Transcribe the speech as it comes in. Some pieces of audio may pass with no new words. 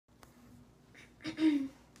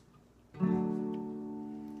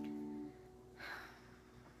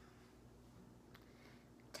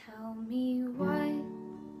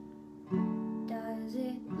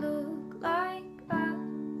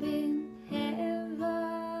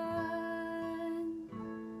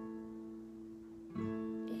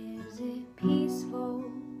peaceful?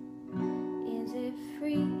 Is it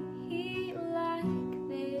free like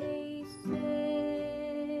they say?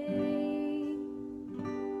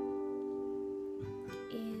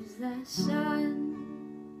 Is the sun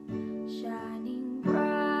shining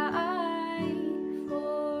bright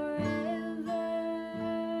forever?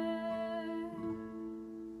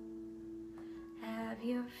 Have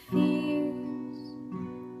your fears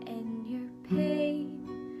and your pain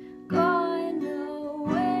gone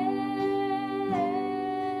away?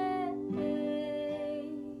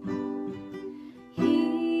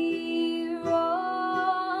 Here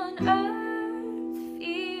on earth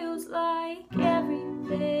feels like every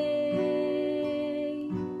day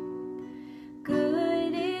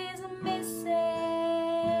good is missing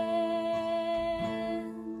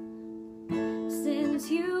since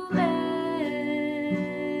you left.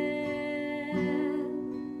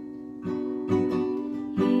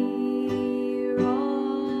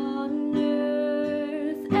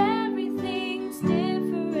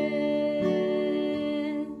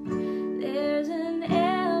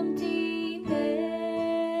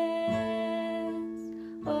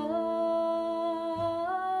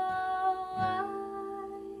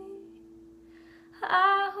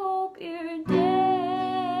 I hope you're dancing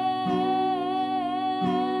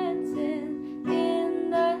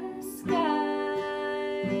in the sky,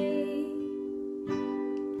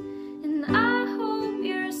 and I hope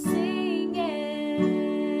you're singing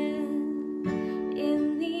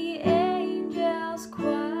in the angels'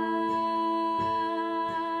 choir,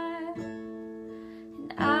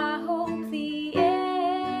 and I hope the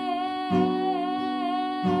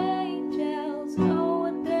angels know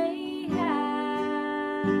what they have.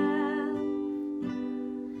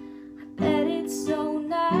 Bet it's so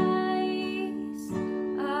nice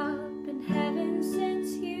up in heaven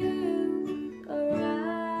since you arrived.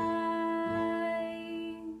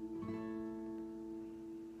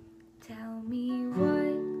 Tell me,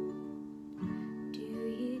 what do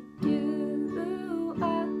you do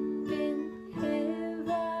up in heaven?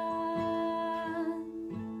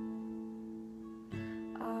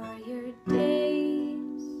 Are your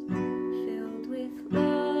days filled with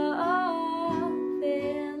love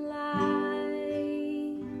and light?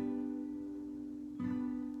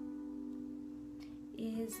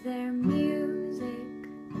 Is there music?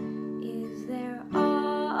 Is there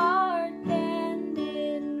art and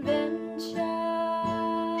invention?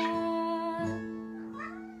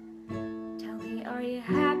 Tell me, are you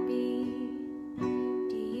happy?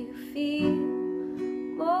 Do you feel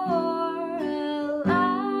more alive?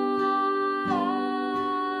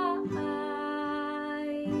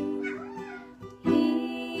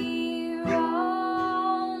 Here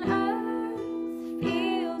on earth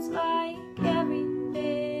feels like every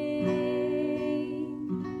day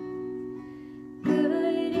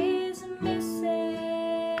good is missing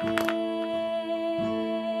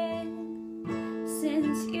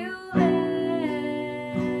since you left.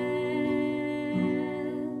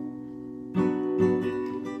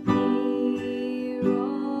 Here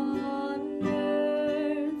on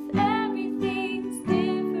earth everything's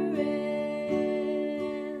different.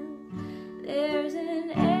 There's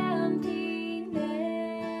an emptiness.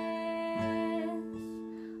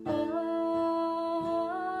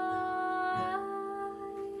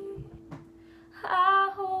 I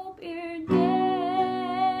hope you're dancing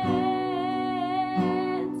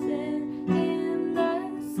in the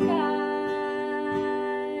sky,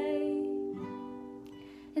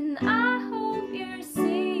 and I hope you're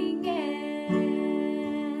singing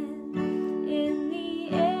in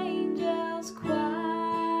the angels' choir,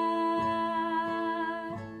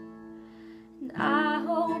 and I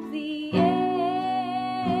hope the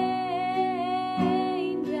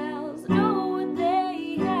angels know what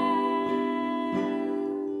they have.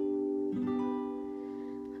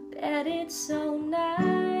 Bet it's so nice